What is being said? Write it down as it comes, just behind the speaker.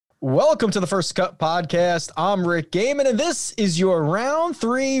Welcome to the First Cut Podcast. I'm Rick Gehman, and this is your round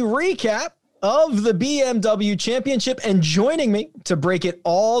 3 recap of the BMW Championship. And joining me to break it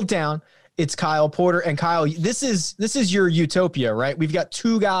all down, it's Kyle Porter. And Kyle, this is your utopia, right? We've got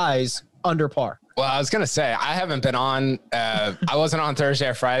two guys under par. Well, I was going to say, I haven't been on, I wasn't on Thursday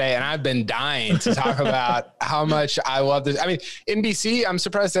or Friday, and I've been dying to talk about how much I love this. I mean, NBC, I'm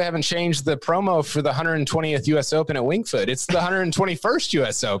surprised they haven't changed the promo for the 120th U.S. Open at Winged Foot. It's the 121st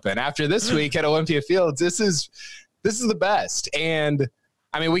U.S. Open. After this week at Olympia Fields, this is the best. And,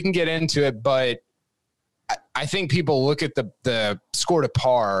 I mean, we can get into it, but I think people look at the score to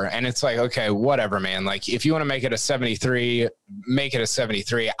par, and it's like, okay, whatever, man. Like, if you want to make it a 73, make it a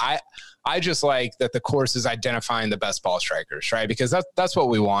 73. I just like that the course is identifying the best ball strikers, right? Because that's what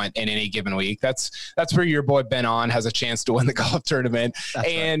we want in any given week. That's where your boy Ben On has a chance to win the golf tournament. That's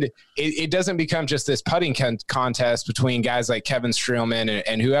and right. It doesn't become just this putting contest between guys like Kevin Streelman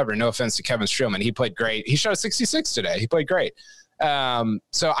and whoever. No offense to Kevin Streelman. He played great. He shot a 66 today. He played great.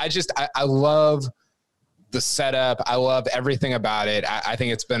 So I love the setup. I love everything about it. I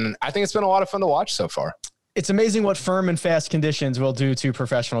think it's been a lot of fun to watch so far. It's amazing what firm and fast conditions will do to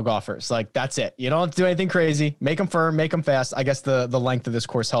professional golfers. Like, that's it. You don't have to do anything crazy. Make them firm, make them fast. I guess the length of this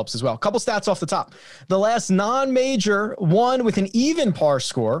course helps as well. A couple stats off the top. The last non-major won with an even par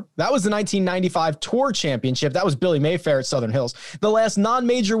score. That was the 1995 Tour Championship. That was Billy Mayfair at Southern Hills. The last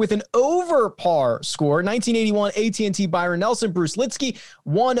non-major with an over par score, 1981 AT&T Byron Nelson, Bruce Litsky,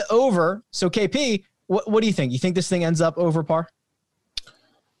 won over. So, KP, what do you think? You think this thing ends up over par?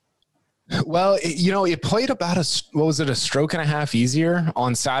 Well, it played about a stroke and a half easier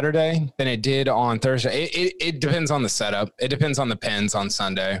on Saturday than it did on Thursday. It depends on the setup. It depends on the pins on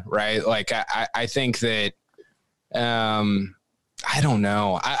Sunday, right? Like, I think that, I don't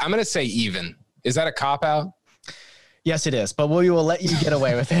know. I'm going to say even. Is that a cop-out? Yes, it is, but we will let you get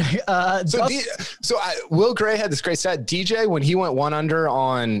away with it. Will Gray had this great stat. DJ, when he went 1 under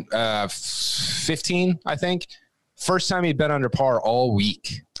on 15, I think, first time he'd been under par all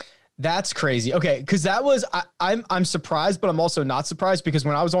week. That's crazy. Okay, because that was I'm surprised, but I'm also not surprised because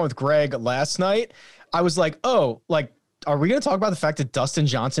when I was on with Greg last night, I was like, oh, like, are we going to talk about the fact that Dustin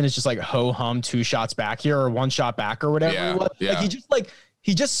Johnson is just like ho-hum 2 shots back here or 1 shot back or whatever? Yeah. Like,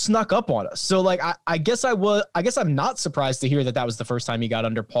 he just snuck up on us. So like, I guess I'm not surprised to hear that was the first time he got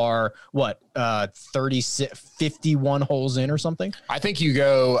under par. 51 holes in or something. I think you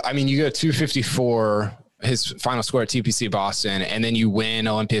go 254. His final score at TPC Boston, and then you win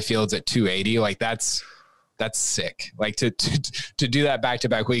Olympia Fields at 280. Like, that's sick. Like, to do that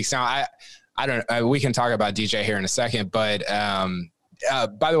back-to-back weeks. Now, I don't. We can talk about DJ here in a second, but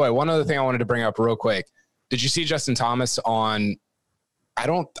by the way, one other thing I wanted to bring up real quick. Did you see Justin Thomas on? I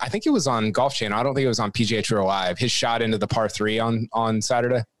think it was on Golf Channel. I don't think it was on PGA Tour Live. His shot into the par 3 on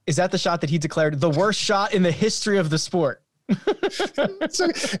Saturday. Is that the shot that he declared the worst shot in the history of the sport? And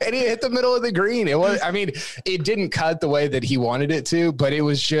he hit the middle of the green. It didn't cut the way that he wanted it to, but it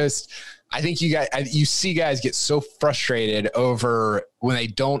was just, I think you see guys get so frustrated over when they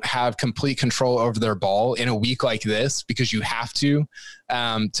don't have complete control over their ball in a week like this, because you have to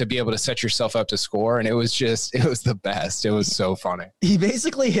be able to set yourself up to score. And it was the best. It was so funny. He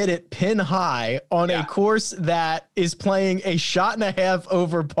basically hit it pin high on a course that is playing a shot and a half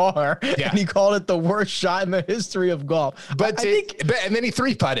over par. Yeah. And he called it the worst shot in the history of golf. And then he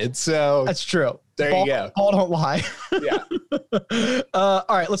 3-putted. So that's true. There you go. Ball don't lie. Yeah. All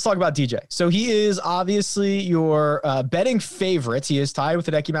right, let's talk about DJ. So he is obviously your betting favorite. He is tied with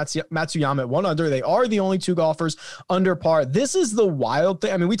Hideki Matsuyama at 1 under. They are the only 2 golfers under par. This is the wild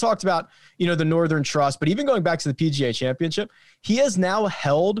thing. I mean, we talked about, the Northern Trust, but even going back to the PGA Championship, he has now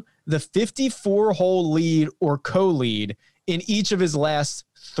held the 54-hole lead or co-lead in each of his last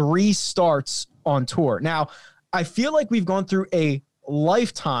 3 starts on tour. Now, I feel like we've gone through a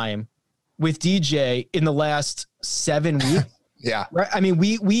lifetime with DJ in the last 7 weeks. Yeah. Right. I mean,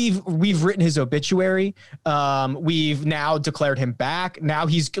 we've written his obituary. We've now declared him back. Now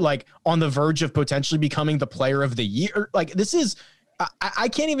he's like on the verge of potentially becoming the player of the year. Like, this is, I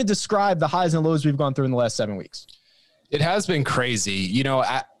can't even describe the highs and lows we've gone through in the last 7 weeks. It has been crazy.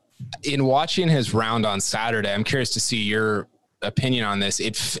 In watching his round on Saturday, I'm curious to see your opinion on this.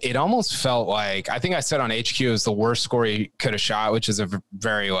 It almost felt like, I think I said on HQ, it was the worst score he could have shot, which is a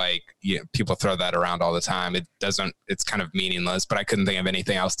very people throw that around all the time. It's kind of meaningless, but I couldn't think of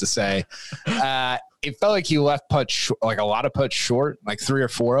anything else to say. It felt like he left putts, like a lot of putts short, like 3 or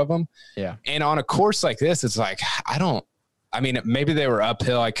 4 of them. Yeah. And on a course like this, it's like, maybe they were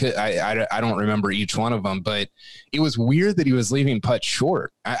uphill. I don't remember each one of them, but it was weird that he was leaving putts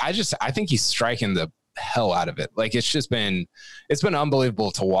short. I think he's striking the hell out of it. Like it's been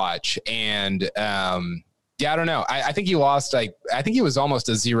unbelievable to watch. And yeah, I don't know. I think he lost I think he was almost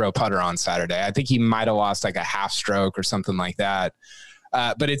a 0 putter on Saturday. I think he might've lost like a half stroke or something like that.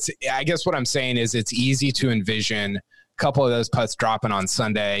 But I guess what I'm saying is it's easy to envision a couple of those putts dropping on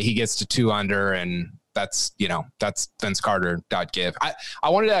Sunday. He gets to 2 under, and that's vincecarter.give. I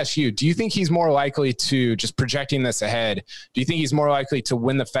wanted to ask you, do you think he's more likely to, just projecting this ahead, do you think he's more likely to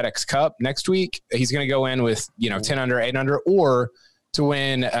win the FedEx Cup next week? He's going to go in with, 10 under, 8 under, or to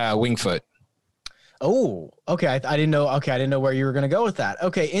win Winged Foot? Oh, okay. I didn't know. Okay. I didn't know where you were going to go with that.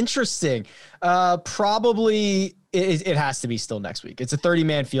 Okay. Interesting. Probably it has to be still next week. It's a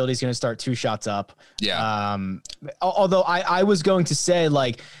 30-man field. He's going to start 2 shots up. Yeah. Although I was going to say,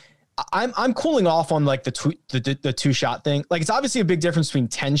 like, I'm cooling off on like the 2-shot thing. Like, it's obviously a big difference between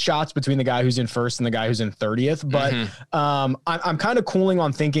 10 shots between the guy who's in first and the guy who's in 30th. But I'm kind of cooling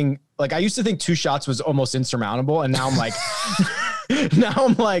on thinking, like, I used to think 2 shots was almost insurmountable, and now I'm like,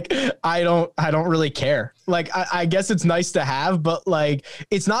 I don't really care. Like, I guess it's nice to have, but like,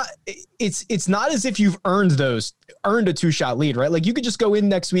 it's not as if you've earned a 2-shot lead, right? Like, you could just go in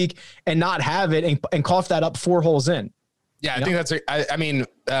next week and not have it and cough that up 4 holes in. Yeah, I think that's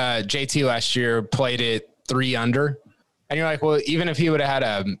JT last year played it 3 under, and you're like, well, even if he would have had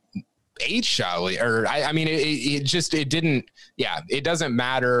a 8-shot lead, or it didn't. Yeah, it doesn't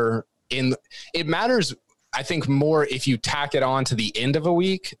matter. It matters, I think, more if you tack it on to the end of a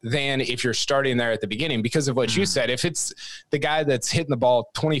week than if you're starting there at the beginning, because of what you said. If it's the guy that's hitting the ball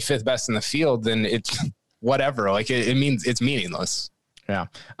 25th best in the field, then it's whatever. Like it means it's meaningless. Yeah.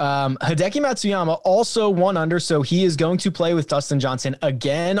 Hideki Matsuyama also 1 under, so he is going to play with Dustin Johnson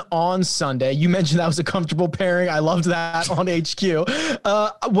again on Sunday. You mentioned that was a comfortable pairing. I loved that on HQ.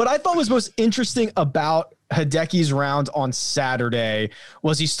 What I thought was most interesting about Hideki's round on Saturday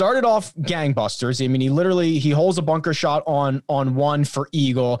was he started off gangbusters. I mean, he holds a bunker shot on 1 for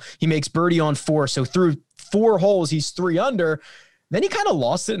eagle. He makes birdie on 4. So through 4 holes, he's 3 under. Then he kind of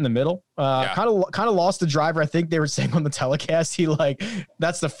lost it in the middle. Kind of lost the driver. I think they were saying on the telecast,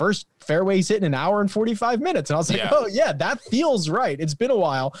 that's the first fairway he's hit in an hour and 45 minutes. And I was like, oh yeah, that feels right. It's been a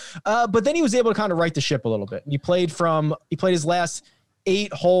while. But then he was able to kind of right the ship a little bit. He played his last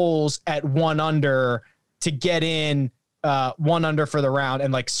 8 holes at 1 under to get in 1 under for the round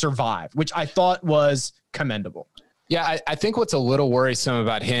and like survive, which I thought was commendable. Yeah. I think what's a little worrisome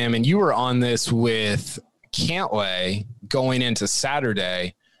about him, and you were on this with Cantlay going into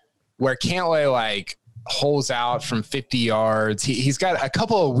Saturday, where Cantlay like holes out from 50 yards. He's got a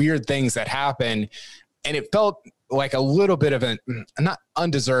couple of weird things that happen, and it felt like a little bit of not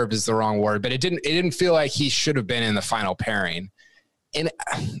undeserved is the wrong word, but it didn't feel like he should have been in the final pairing. And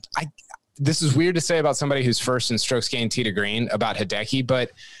this is weird to say about somebody who's first in strokes gained tee to green about Hideki,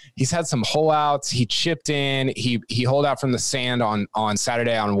 but he's had some hole outs. He chipped in. He holed out from the sand on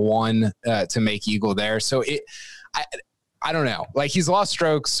Saturday on 1 to make eagle there. So I don't know. Like, he's lost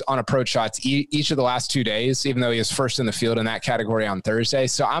strokes on approach shots each of the last 2 days, even though he was first in the field in that category on Thursday.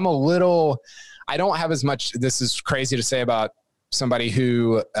 So I don't have as much. This is crazy to say about somebody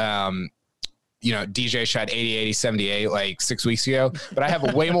who, DJ shot 80, 80, 78 like 6 weeks ago, but I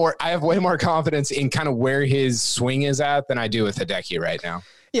have way more confidence in kind of where his swing is at than I do with Hideki right now.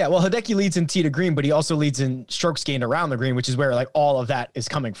 Yeah, well, Hideki leads in tee to green, but he also leads in strokes gained around the green, which is where like all of that is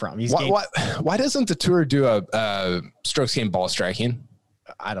coming from. Why doesn't the tour do a strokes gained ball striking?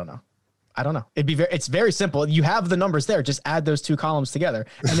 I don't know. It's very simple. You have the numbers there. Just add those 2 columns together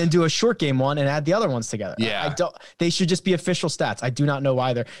and then do a short game one and add the other ones together. Yeah. They should just be official stats. I do not know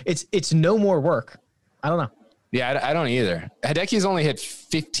why it's no more work. I don't know. Yeah, I don't either. Hideki's only hit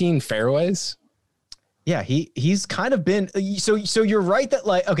 15 fairways. Yeah, he's kind of been so you're right that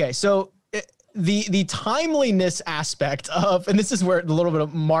like, okay, so the timeliness aspect of, and this is where a little bit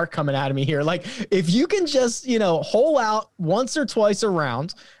of Mark coming at me here. Like, if you can just, hole out once or twice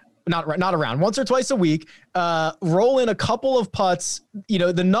around, not around, once or twice a week, roll in a couple of putts,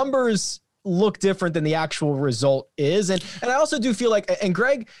 the numbers look different than the actual result is. And I also do feel like, and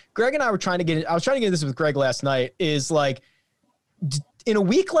Greg and I were trying to get this with Greg last night, is like, in a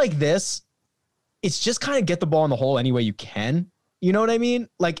week like this, it's just kind of get the ball in the hole any way you can. You know what I mean?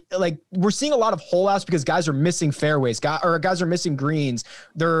 Like we're seeing a lot of hole outs because guys are missing fairways, guys are missing greens.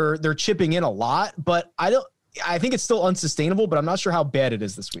 They're chipping in a lot, but I think it's still unsustainable, but I'm not sure how bad it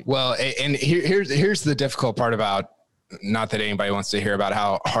is this week. Well, and here's the difficult part about not that anybody wants to hear about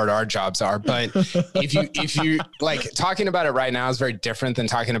how hard our jobs are, but if you like talking about it right now is very different than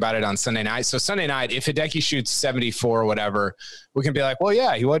talking about it on Sunday night. So Sunday night, if Hideki shoots 74 or whatever, we can be like, well,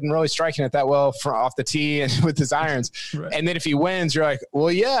 yeah, he wasn't really striking it that well off the tee and with his irons. Right. And then if he wins, you're like,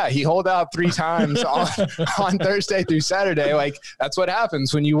 well, yeah, he holed out 3 times on Thursday through Saturday. Like that's what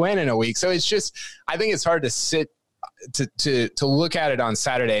happens when you win in a week. So it's just, I think it's hard to sit to look at it on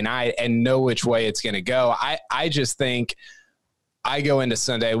Saturday night and know which way it's going to go. I just think I go into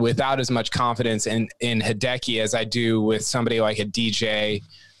Sunday without as much confidence in Hideki as I do with somebody like a DJ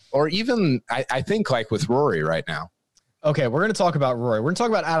or even I think like with Rory right now. Okay, we're going to talk about Rory. We're going to talk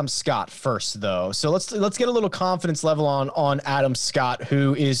about Adam Scott first, though. So let's get a little confidence level on Adam Scott,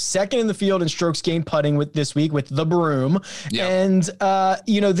 who is second in the field in strokes gained putting with this week with the broom. Yep. And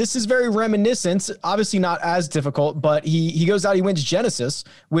this is very reminiscent. Obviously not as difficult, but he goes out, he wins Genesis,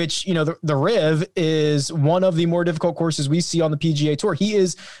 which the Riv is one of the more difficult courses we see on the PGA Tour. He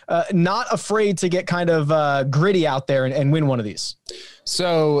is not afraid to get kind of gritty out there and win one of these.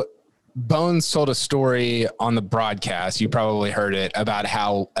 So Bones told a story on the broadcast. You probably heard it about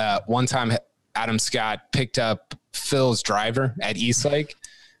how one time Adam Scott picked up Phil's driver at Eastlake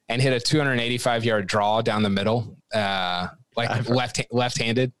and hit a 285-yard draw down the middle,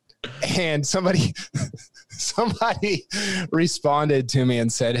 left-handed. And somebody responded to me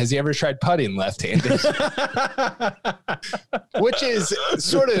and said, has he ever tried putting left-handed? Which is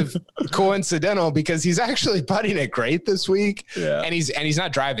sort of coincidental because he's actually putting it great this week. Yeah. And he's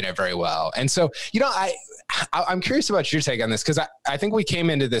not driving it very well. And so, I'm curious about your take on this because I think we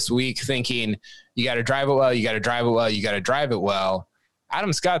came into this week thinking you got to drive it well, you got to drive it well, you got to drive it well.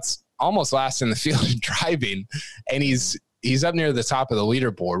 Adam Scott's almost last in the field in driving, and he's up near the top of the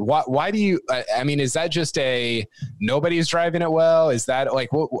leaderboard. Why do you, is that just nobody's driving it well? Is that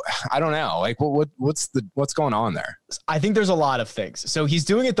like, what, I don't know. Like what's going on there? I think there's a lot of things. So he's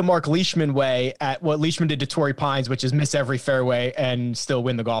doing it the Mark Leishman way at what Leishman did to Torrey Pines, which is miss every fairway and still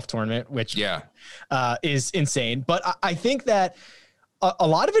win the golf tournament, which is insane. But I think that a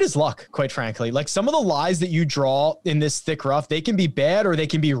lot of it is luck, quite frankly. Like some of the lies that you draw in this thick rough, they can be bad or they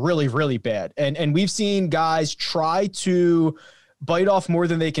can be really, really bad. And we've seen guys try to bite off more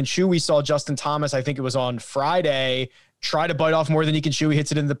than they can chew. We saw Justin Thomas, I think it was on Friday, try to bite off more than he can chew. He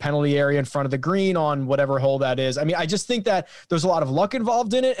hits it in the penalty area in front of the green on whatever hole that is. I just think that there's a lot of luck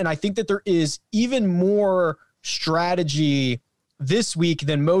involved in it. And I think that there is even more strategy this week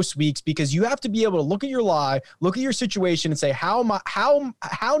than most weeks, because you have to be able to look at your lie, look at your situation and say, how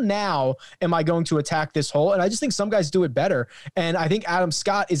now am I going to attack this hole? And I just think some guys do it better. And I think Adam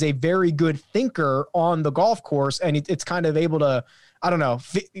Scott is a very good thinker on the golf course, and it's kind of able to,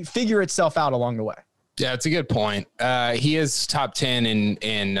 figure itself out along the way. Yeah, it's a good point. He is top 10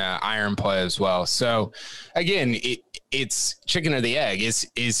 in iron play as well. So again, it's chicken or the egg.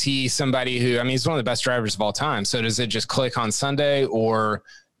 Is he somebody who, he's one of the best drivers of all time. So does it just click on Sunday, or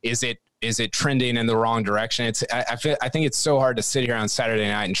is it trending in the wrong direction? I think it's so hard to sit here on Saturday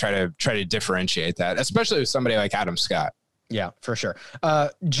night and try to differentiate that, especially with somebody like Adam Scott. Yeah, for sure.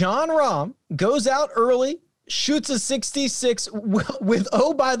 Jon Rahm goes out early, shoots a 66 with,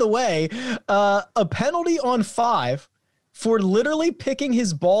 oh, by the way, a penalty on 5 for literally picking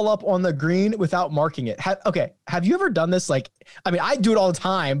his ball up on the green without marking it. Have you ever done this? I do it all the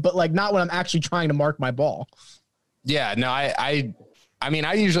time, but not when I'm actually trying to mark my ball. Yeah, no, I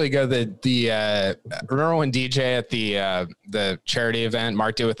usually go the remember when DJ at the charity event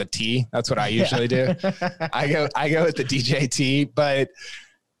marked it with a T? That's what I usually do. I go with the DJ T, but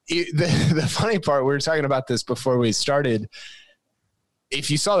the funny part, we were talking about this before we started. If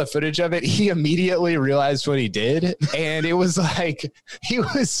you saw the footage of it, he immediately realized what he did. And it was like, he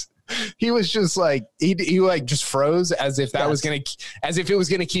was just like, he just froze as if that was as if it was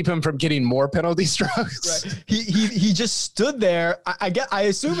going to keep him from getting more penalty strokes. Right. He just stood there. I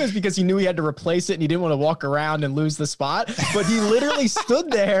assume it's because he knew he had to replace it and he didn't want to walk around and lose the spot, but he literally stood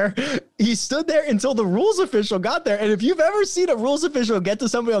there. He stood there until the rules official got there. And if you've ever seen a rules official get to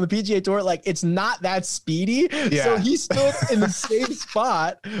somebody on the PGA Tour, it's not that speedy. Yeah. So he stood in the same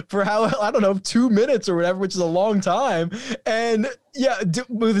spot for 2 minutes or whatever, which is a long time. And yeah,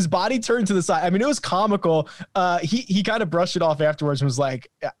 with his body turned to the side. It was comical. He kind of brushed it off afterwards and was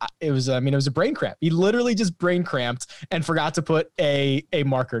like, it was a brain cramp. He literally just brain cramped and forgot to put a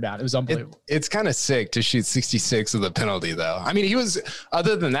marker down. It was unbelievable. It's kind of sick to shoot 66 with a penalty though. He was,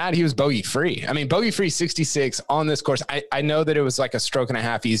 other than that, he was bogey free. Bogey free 66 on this course. I know that it was like a stroke and a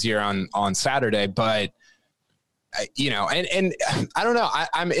half easier on Saturday, but and I don't know.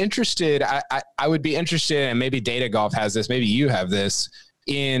 I'm interested. I would be interested, and maybe Data Golf has this. Maybe you have this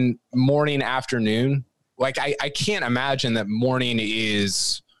in morning, afternoon. like, I can't imagine that morning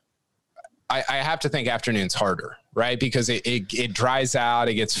is, I have to think afternoon's harder, right? Because it dries out,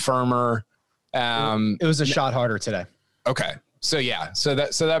 it gets firmer. It was a shot harder today. Okay. So yeah, so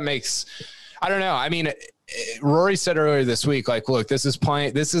that makes, I don't know. I mean, Rory said earlier this week, like, look, this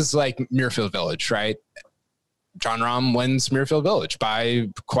is like Muirfield Village, right? Jon Rahm wins Muirfield Village by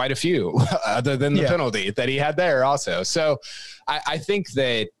quite a few, other than the penalty that he had there also. So I think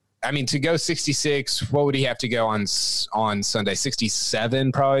that, I mean, to go 66, what would he have to go on Sunday?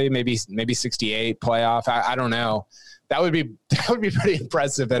 67, probably, maybe 68 playoff. I don't know. That would be pretty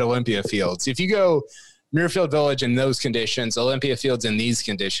impressive at Olympia Fields. If you go Muirfield Village in those conditions, Olympia Fields in these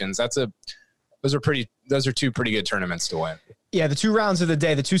conditions, those are two pretty good tournaments to win. Yeah, the 2 rounds of the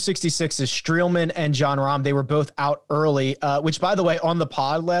day, the 266 is Streelman and Jon Rahm. They were both out early, which, by the way, on the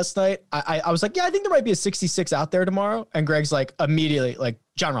pod last night, I was like, yeah, I think there might be a 66 out there tomorrow. And Greg's like, immediately, like,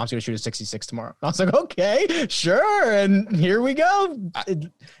 Jon Rahm's going to shoot a 66 tomorrow. And I was like, okay, sure. And here we go.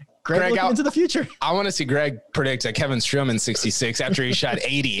 Greg looking into the future. I want to see Greg predict a Kevin Streelman 66 after he shot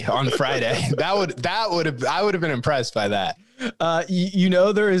 80 on Friday. I would have been impressed by that.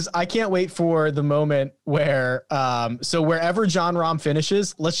 I can't wait for the moment where, so wherever Jon Rahm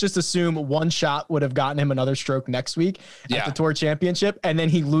finishes, let's just assume one shot would have gotten him another stroke next week at the Tour Championship. And then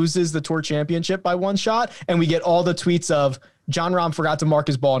he loses the Tour Championship by one shot. And we get all the tweets of Jon Rahm forgot to mark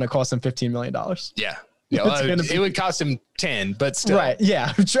his ball and it cost him $15 million. Yeah. Yeah, well, it would cost him 10, but still. Right.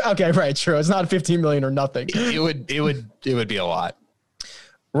 Yeah. Okay. Right. True. It's not 15 million or nothing. It would be a lot.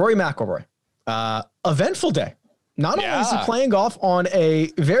 Rory McIlroy, eventful day. Not only is he playing golf on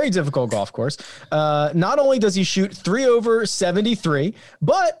a very difficult golf course, not only does he shoot 3 over 73,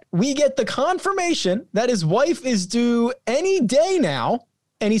 but we get the confirmation that his wife is due any day now,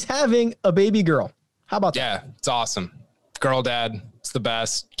 and he's having a baby girl. How about that? Yeah, it's awesome. Girl dad, it's the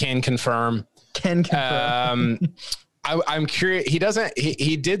best. Can confirm. I'm curious.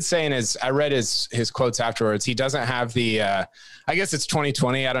 He did say I read his quotes afterwards. He doesn't have the, I guess it's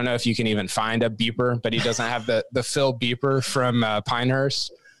 2020. I don't know if you can even find a beeper, but he doesn't have the Phil beeper from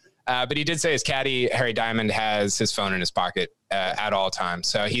Pinehurst. But he did say his caddy, Harry Diamond, has his phone in his pocket at all times.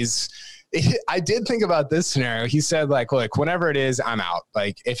 So I did think about this scenario. He said, like, look, whenever it is, I'm out.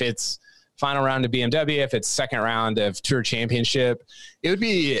 Like, if it's final round of BMW, if it's second round of Tour Championship, it would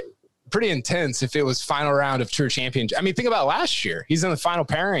be pretty intense if it was final round of Tour Championship. I mean, think about last year. He's in the final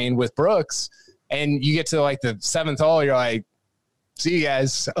pairing with Brooks, and you get to like the 7th hole, you're like, see you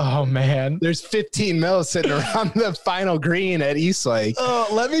guys. Oh, man. There's 15 mil sitting around the final green at Eastlake. Oh,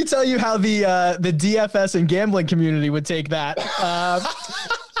 let me tell you how the DFS and gambling community would take that.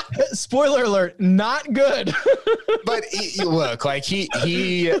 Spoiler alert, not good. But look, like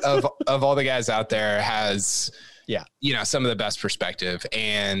he of all the guys out there has, some of the best perspective,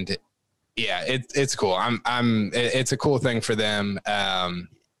 and yeah, it's cool. It's a cool thing for them.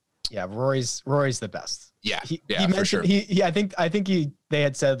 Rory's the best. Yeah. He mentioned, for sure. I think they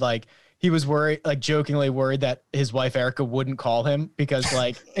had said, like, he was worried, like jokingly worried that his wife Erica wouldn't call him because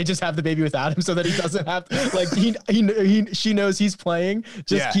like they just have the baby without him, so that he doesn't have to, like she knows he's playing.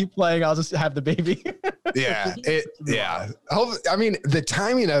 Just keep playing. I'll just have the baby. I mean, the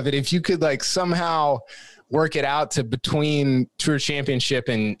timing of it, if you could like somehow work it out to between Tour Championship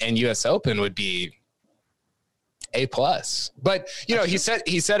and US Open, would be A+. But he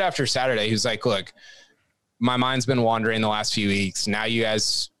said after Saturday, he was like, look, my mind's been wandering the last few weeks. Now you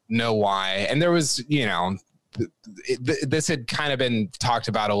guys know why. And there was, this had kind of been talked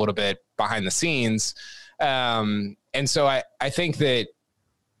about a little bit behind the scenes. And so I think that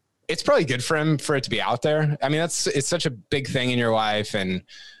it's probably good for him for it to be out there. I mean, it's such a big thing in your life, and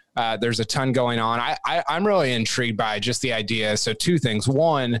there's a ton going on. I'm really intrigued by just the idea. So 2 things.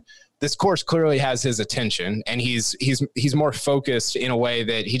 One, this course clearly has his attention, and he's more focused in a way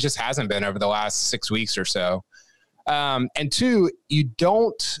that he just hasn't been over the last 6 weeks or so. And 2, you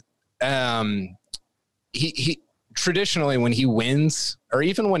don't, he traditionally, when he wins, or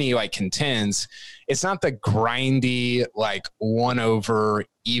even when he like contends, it's not the grindy, like 1 over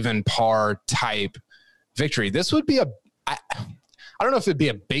even par type victory. This would be I don't know if it'd be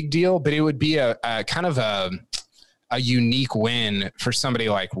a big deal, but it would be a kind of a unique win for somebody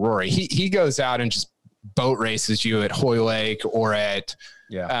like Rory. He goes out and just boat races you at Hoylake or at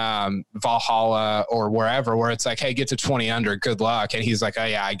Valhalla or wherever, where it's like, hey, get to 20 under, good luck. And he's like, oh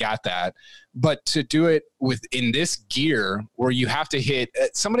yeah, I got that. But to do it in this gear where you have to hit,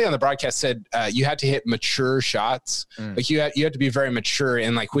 somebody on the broadcast said you had to hit mature shots. Like you have to be very mature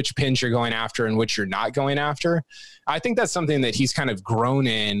in like which pins you're going after and which you're not going after. I think that's something that he's kind of grown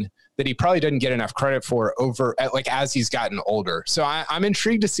in, that he probably didn't get enough credit for as he's gotten older. So I'm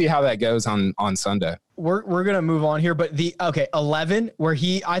intrigued to see how that goes on Sunday. We're going to move on here, but 11, where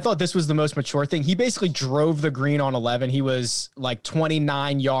I thought this was the most mature thing. He basically drove the green on 11. He was like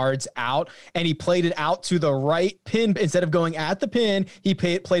 29 yards out, and he played it out to the right pin. Instead of going at the pin, he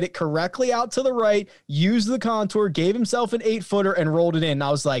played it correctly out to the right, used the contour, gave himself an 8-footer, and rolled it in. And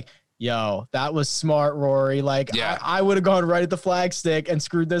I was like, yo, that was smart, Rory. Like, yeah. I would have gone right at the flag stick and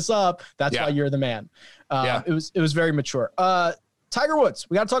screwed this up. That's why you're the man. It was very mature. Tiger Woods.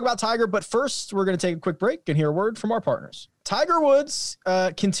 We got to talk about Tiger, but first we're going to take a quick break and hear a word from our partners. Tiger Woods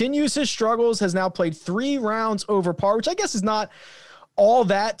continues his struggles, has now played 3 rounds over par, which I guess is not all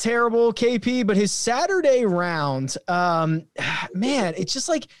that terrible, KP, but his Saturday round, man, it's just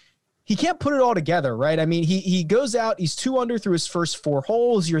like, he can't put it all together, right? I mean, he goes out, he's 2 under through his first 4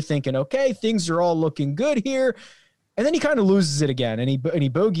 holes. You're thinking, okay, things are all looking good here. And then he kind of loses it again, and he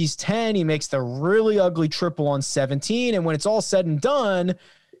bogeys 10. He makes the really ugly triple on 17. And when it's all said and done,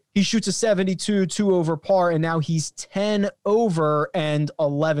 he shoots a 72, 2 over par, and now he's 10 over and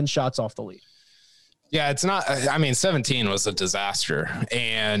 11 shots off the lead. Yeah, it's not, I mean, 17 was a disaster.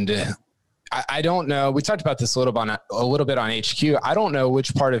 And I don't know. We talked about this a little bit on HQ. I don't know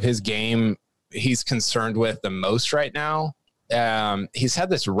which part of his game he's concerned with the most right now. He's had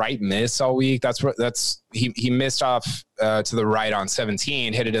this right miss all week. He missed off to the right on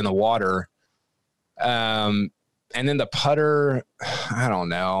 17, hit it in the water. And then the putter, I don't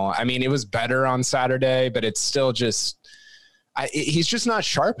know. I mean, it was better on Saturday, but it's still just, he's just not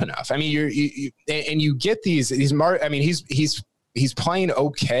sharp enough. I mean, you get these, I mean, he's playing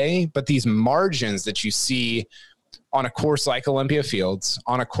okay, but these margins that you see on a course like Olympia Fields,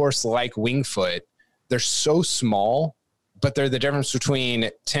 on a course like Winged Foot, they're so small, but they're the difference between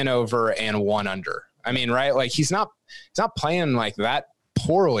 10 over and 1 under. I mean, right? Like he's not playing like that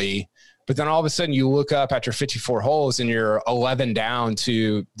poorly, but then all of a sudden you look up after 54 holes and you're 11 down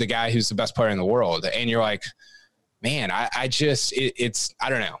to the guy who's the best player in the world. And you're like, man, I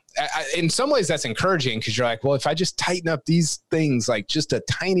don't know. In some ways that's encouraging, because you're like, well, if I just tighten up these things, like just a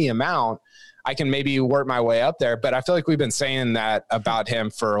tiny amount, I can maybe work my way up there. But I feel like we've been saying that about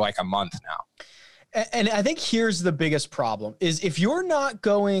him for like a month now. And I think here's the biggest problem is if you're not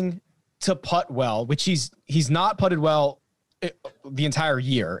going to putt well, which he's not putted well the entire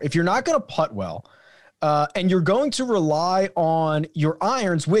year. If you're not going to putt well, and you're going to rely on your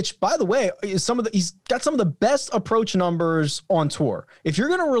irons, which, by the way, is he's got some of the best approach numbers on tour. If you're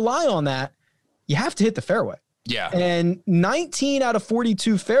going to rely on that, you have to hit the fairway. Yeah. And 19 out of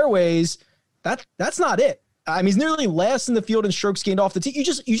 42 fairways, that's not it. I mean, he's nearly last in the field in strokes gained off the tee. You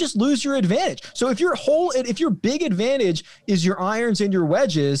just lose your advantage. So if your big advantage is your irons and your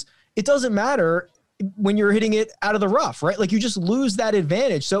wedges, it doesn't matter when you're hitting it out of the rough, right? Like you just lose that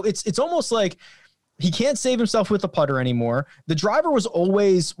advantage. So it's almost like he can't save himself with the putter anymore. The driver was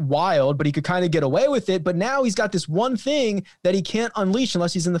always wild, but he could kind of get away with it. But now he's got this one thing that he can't unleash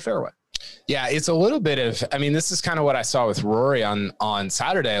unless he's in the fairway. Yeah, it's a little bit of, I mean, this is kind of what I saw with Rory on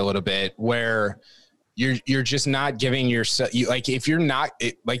Saturday a little bit, where you're just not giving yourself, like if you're not,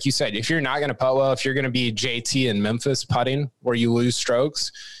 like you said, if you're not going to putt well, if you're going to be JT in Memphis putting where you lose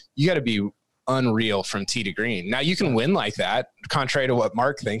strokes, you got to be unreal from tee to green. Now you can win like that, contrary to what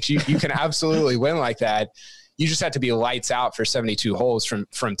Mark thinks. You can absolutely win like that. You just have to be lights out for 72 holes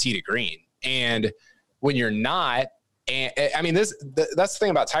from tee to green. And when you're not, and I mean, that's the thing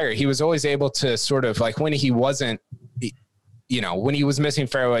about Tiger. He was always able to sort of like when he wasn't, when he was missing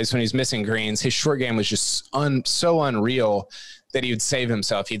fairways, when he was missing greens, his short game was just so unreal that he would save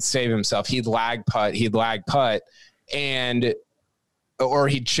himself. He'd lag putt, or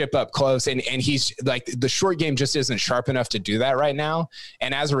he'd chip up close. And he's like, the short game just isn't sharp enough to do that right now.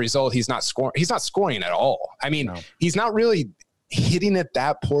 And as a result, he's not scoring at all. I mean, He's not really hitting it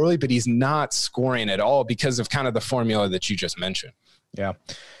that poorly, but he's not scoring at all because of kind of the formula that you just mentioned. Yeah.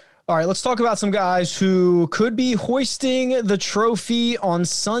 All right, let's talk about some guys who could be hoisting the trophy on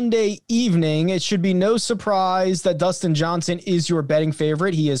Sunday evening. It should be no surprise that Dustin Johnson is your betting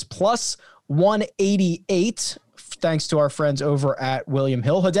favorite. He is plus 188, thanks to our friends over at William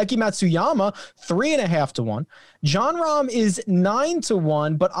Hill. Hideki Matsuyama, 3.5 to 1. Jon Rahm is 9 to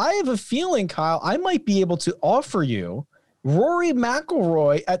 1, but I have a feeling, Kyle, I might be able to offer you Rory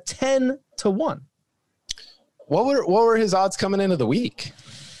McIlroy at 10 to 1. What were his odds coming into the week?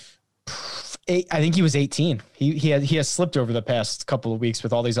 I think he was 18. He has slipped over the past couple of weeks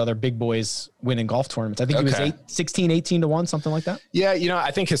with all these other big boys winning golf tournaments. I think he was 16, 18 to 1, something like that. Yeah.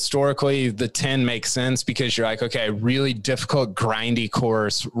 I think historically the 10 makes sense because you're like, okay, really difficult, grindy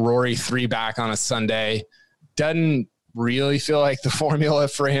course. Rory 3 back on a Sunday. Doesn't really feel like the formula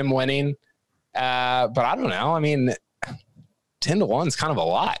for him winning. But I don't know. I mean, 10 to 1 is kind of a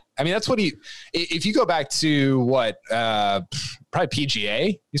lot. I mean, that's what if you go back to what, probably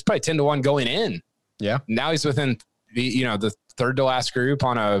PGA, he's probably 10 to 1 going in. Yeah. Now he's within the third to last group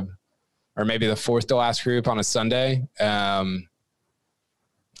or maybe the fourth to last group on a Sunday.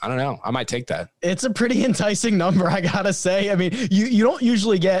 I don't know. I might take that. It's a pretty enticing number, I gotta say. I mean, you don't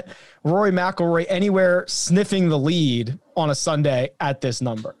usually get Rory McIlroy anywhere sniffing the lead on a Sunday at this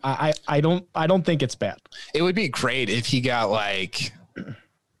number. I don't think it's bad. It would be great if he got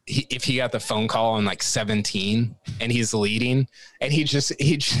if he got the phone call on 17 and he's leading and he just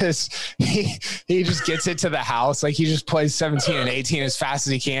gets it to the house. He just plays 17 and 18 as fast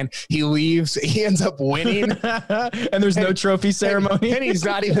as he can. He leaves, he ends up winning and there's no trophy ceremony and he's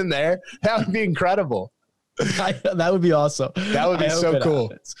not even there. That would be incredible. That would be awesome. That would be so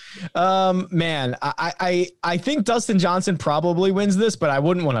cool. Man, I think Dustin Johnson probably wins this, but I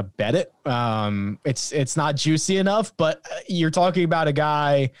wouldn't want to bet it. It's not juicy enough, but you're talking about a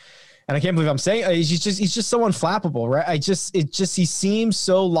guy, and I can't believe I'm saying he's just so unflappable, right? He seems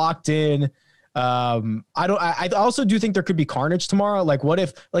so locked in. I also do think there could be carnage tomorrow. What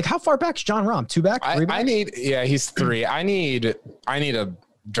if, how far back's John Rahm? 2 back? 3 back? He's 3. I need a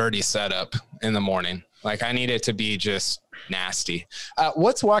dirty setup in the morning. I need it to be just nasty.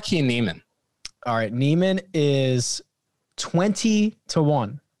 What's Joaquin Niemann? All right. Niemann is 20 to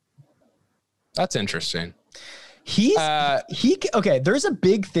 1. That's interesting. Okay. There's a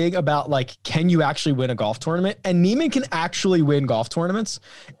big thing about can you actually win a golf tournament? And Niemann can actually win golf tournaments.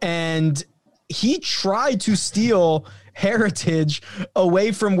 And he tried to steal heritage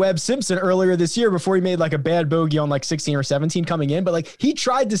away from Webb Simpson earlier this year before he made a bad bogey on 16 or 17 coming in. But he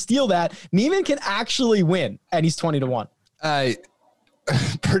tried to steal that. Niemann can actually win, and he's 20 to 1.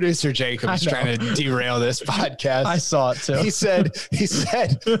 Producer Jacob is trying to derail this podcast. I saw it too. He said,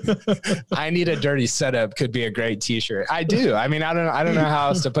 I need a dirty setup could be a great t-shirt. I do. I mean, I don't know how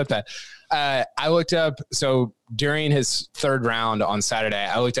else to put that. I looked up, so during his third round on Saturday,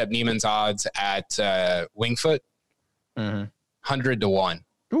 I looked up Niemann's odds at Wingfoot. 100 to 1.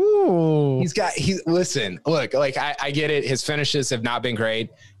 Ooh. Listen, look, I get it. His finishes have not been great.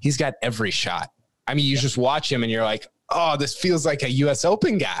 He's got every shot. I mean, you just watch him and you're like, oh, this feels like a US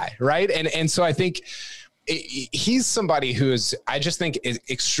Open guy. Right. And so I think he's somebody who is, I just think is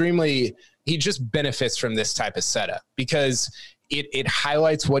extremely, he just benefits from this type of setup because it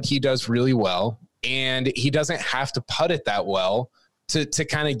highlights what he does really well. And he doesn't have to putt it that well to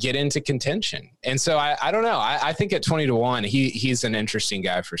kind of get into contention. And so I don't know. I think at 20 to 1, he's an interesting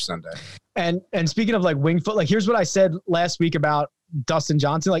guy for Sunday. And speaking of Wingfoot, here's what I said last week about Dustin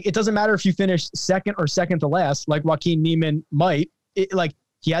Johnson. It doesn't matter if you finish second or second to last, Joaquin Niemann might.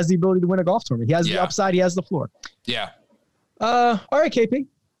 He has the ability to win a golf tournament. He has the upside. He has the floor. Yeah. All right, KP.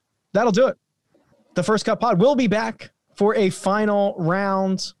 That'll do it. The First Cut Pod will be back for a final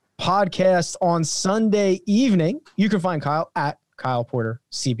round podcast on Sunday evening. You can find Kyle at Kyle Porter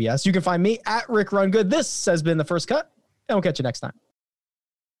CBS. You can find me at Rick Run Good. This has been The First Cut, and we'll catch you next time.